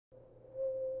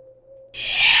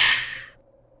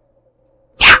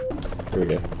Here we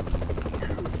go.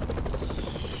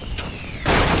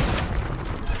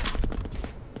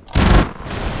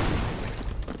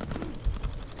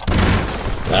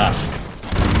 Ah.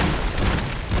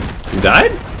 You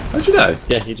died? How'd you die?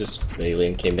 Yeah, he just, the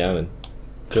alien came down and...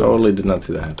 Totally did not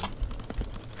see that happen.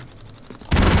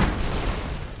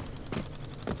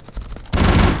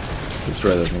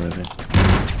 Destroy that thing right there.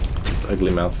 This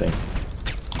ugly mouth thing.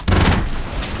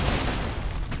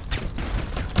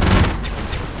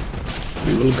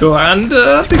 We will go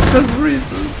under because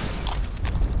reasons.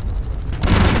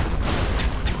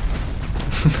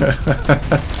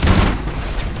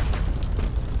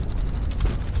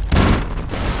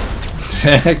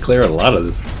 Clear a lot of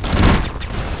this.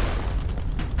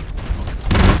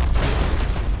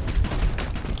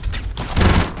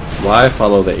 Why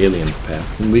follow the alien's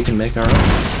path when we can make our own?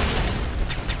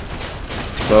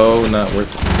 So not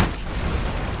worth it.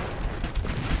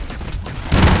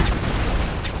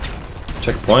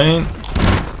 Checkpoint.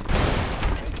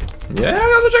 Yeah, I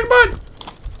got the checkpoint.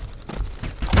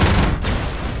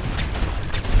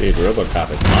 Dude, Brobocop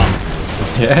is awesome.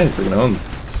 Yeah, he freaking owns.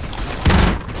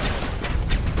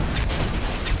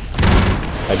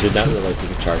 I did not realize you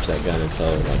could charge that gun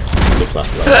until like just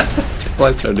last level. Until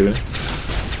I started doing it.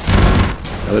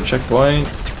 Another checkpoint.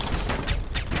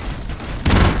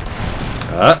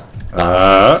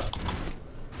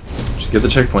 Should get the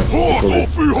checkpoint. HEART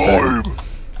of the Hive!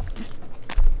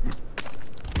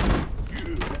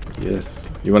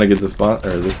 Yes. You want to get this bot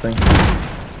or this thing?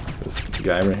 This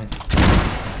guy right here.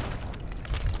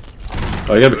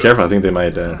 Oh, you gotta be careful. I think they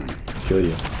might kill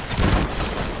you.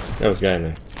 There was a guy in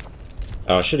there.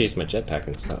 Oh, I should use my jetpack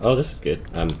and stuff. Oh, this is good.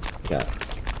 Got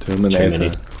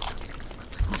Terminator.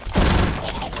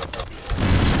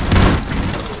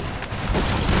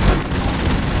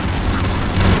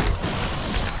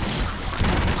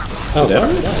 Oh, Did I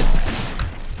died.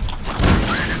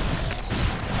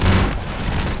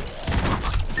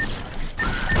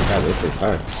 God, this is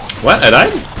hard. What? I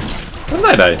died? When did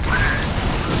I die?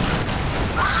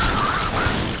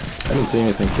 I didn't see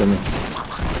anything kill me.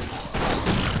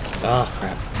 Oh,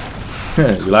 crap.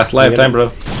 Your last lifetime, bro.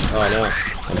 Oh, I know.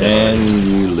 And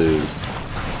you lose.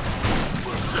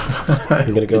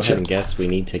 I'm gonna go ahead and guess we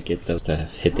need to get those to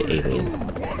hit the alien.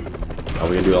 Oh,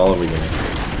 we gonna do it all over again.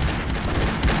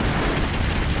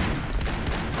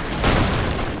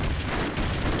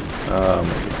 Oh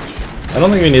my gosh. I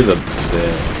don't think we need the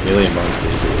alien bomb to do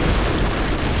it.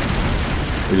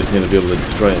 We just need to be able to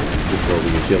destroy it before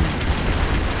we get killed.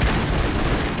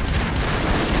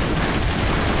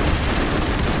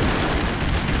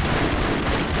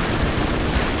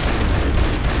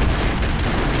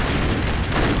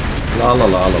 La la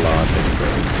la la la.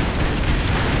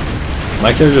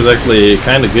 My character is actually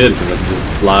kind of good because I can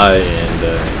just fly and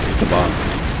hit the boss.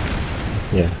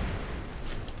 Yeah.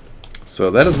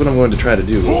 So that is what I'm going to try to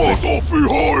do. HEART of the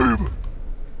Hive!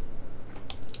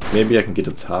 Maybe I can get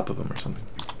to the top of him or something.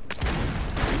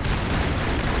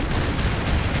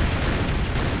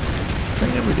 Does this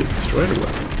thing ever get destroyed or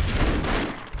what?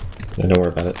 Yeah, don't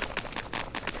worry about it.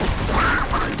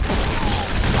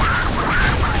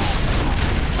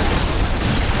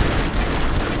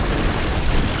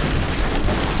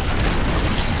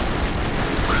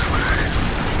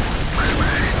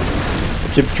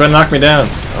 Keep trying to knock me down.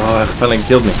 Oh, it finally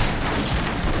killed me.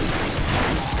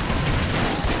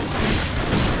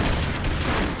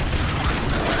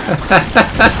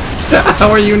 How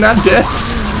are you not dead?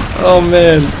 Oh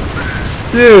man.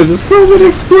 Dude, there's so many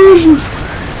explosions.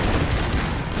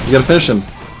 You gotta finish him.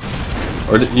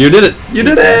 Or you did it! You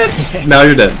did it! Now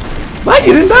you're dead. What?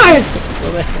 You didn't die!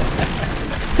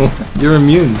 You're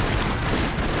immune.